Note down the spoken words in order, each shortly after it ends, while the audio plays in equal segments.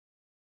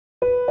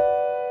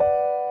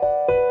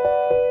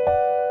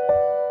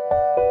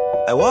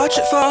I watch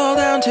it fall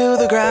down to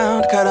the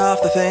ground, cut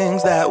off the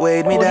things that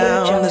weighed me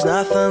down. There's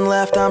nothing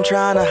left I'm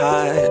trying to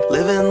hide,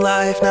 living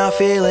life now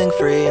feeling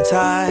free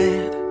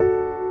inside.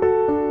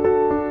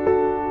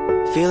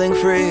 Feeling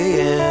free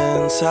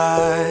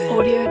inside.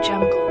 Audio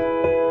Jungle.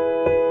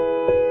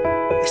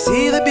 I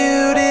see the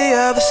beauty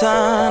of the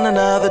sun,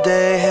 another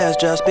day has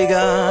just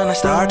begun. I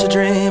start to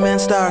dream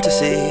and start to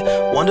see,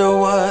 wonder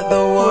what the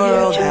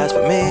world has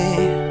for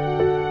me,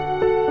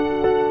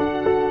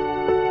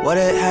 what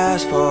it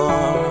has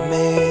for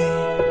me.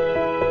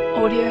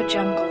 Audio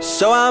Jungle.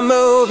 So I'm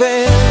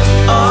moving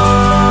on,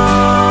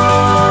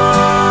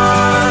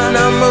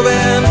 I'm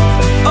moving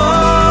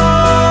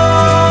on,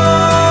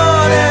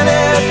 and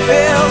it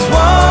feels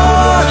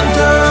wonderful,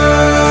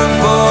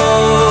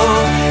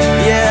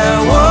 yeah,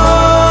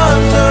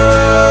 wonderful.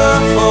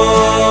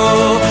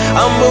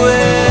 I'm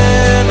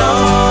moving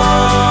on,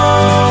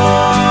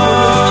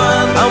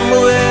 I'm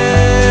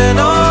moving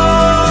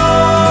on,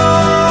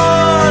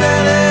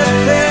 and it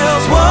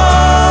feels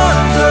wonderful,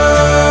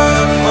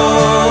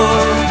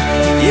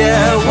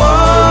 yeah,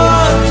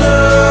 wonderful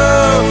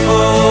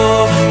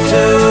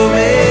to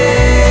me.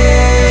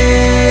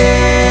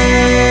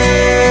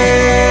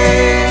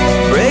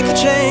 Break the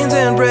chains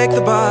and break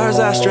the bars,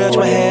 I stretch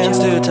my hands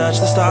to touch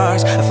the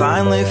stars. I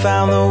finally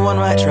found the one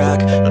right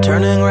track, no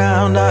turning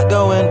around, not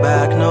going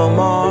back no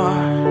more,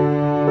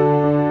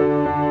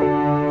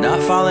 not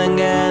falling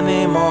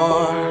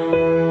anymore.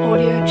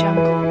 Audio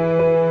Jungle.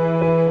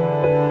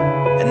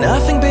 And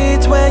nothing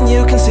beats when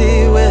you can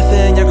see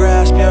within your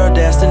grasp your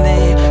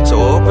destiny. So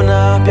open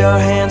up your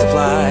hands and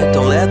fly.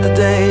 Don't let the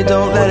day,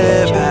 don't let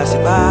it pass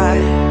you by.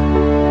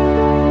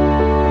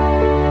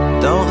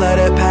 Don't let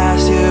it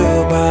pass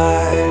you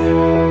by.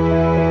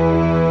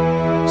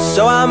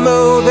 So I'm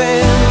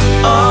moving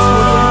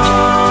on,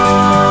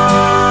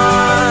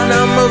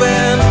 I'm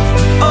moving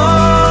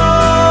on,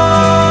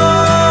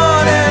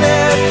 and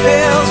it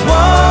feels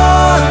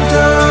wonderful,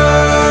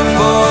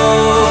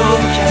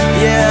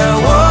 yeah,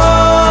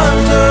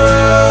 wonderful.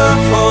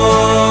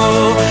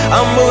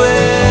 I'm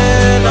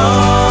moving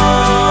on,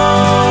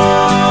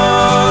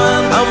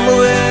 I'm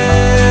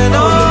moving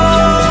on,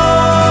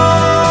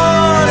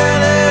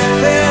 and it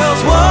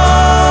feels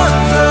wonderful,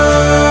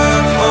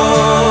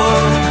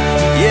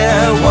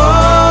 yeah,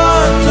 wonderful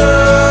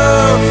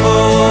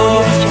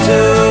to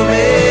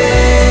me.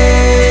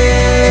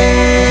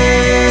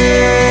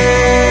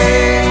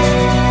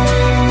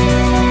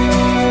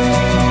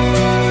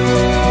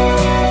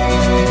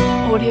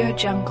 Audio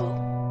Jungle.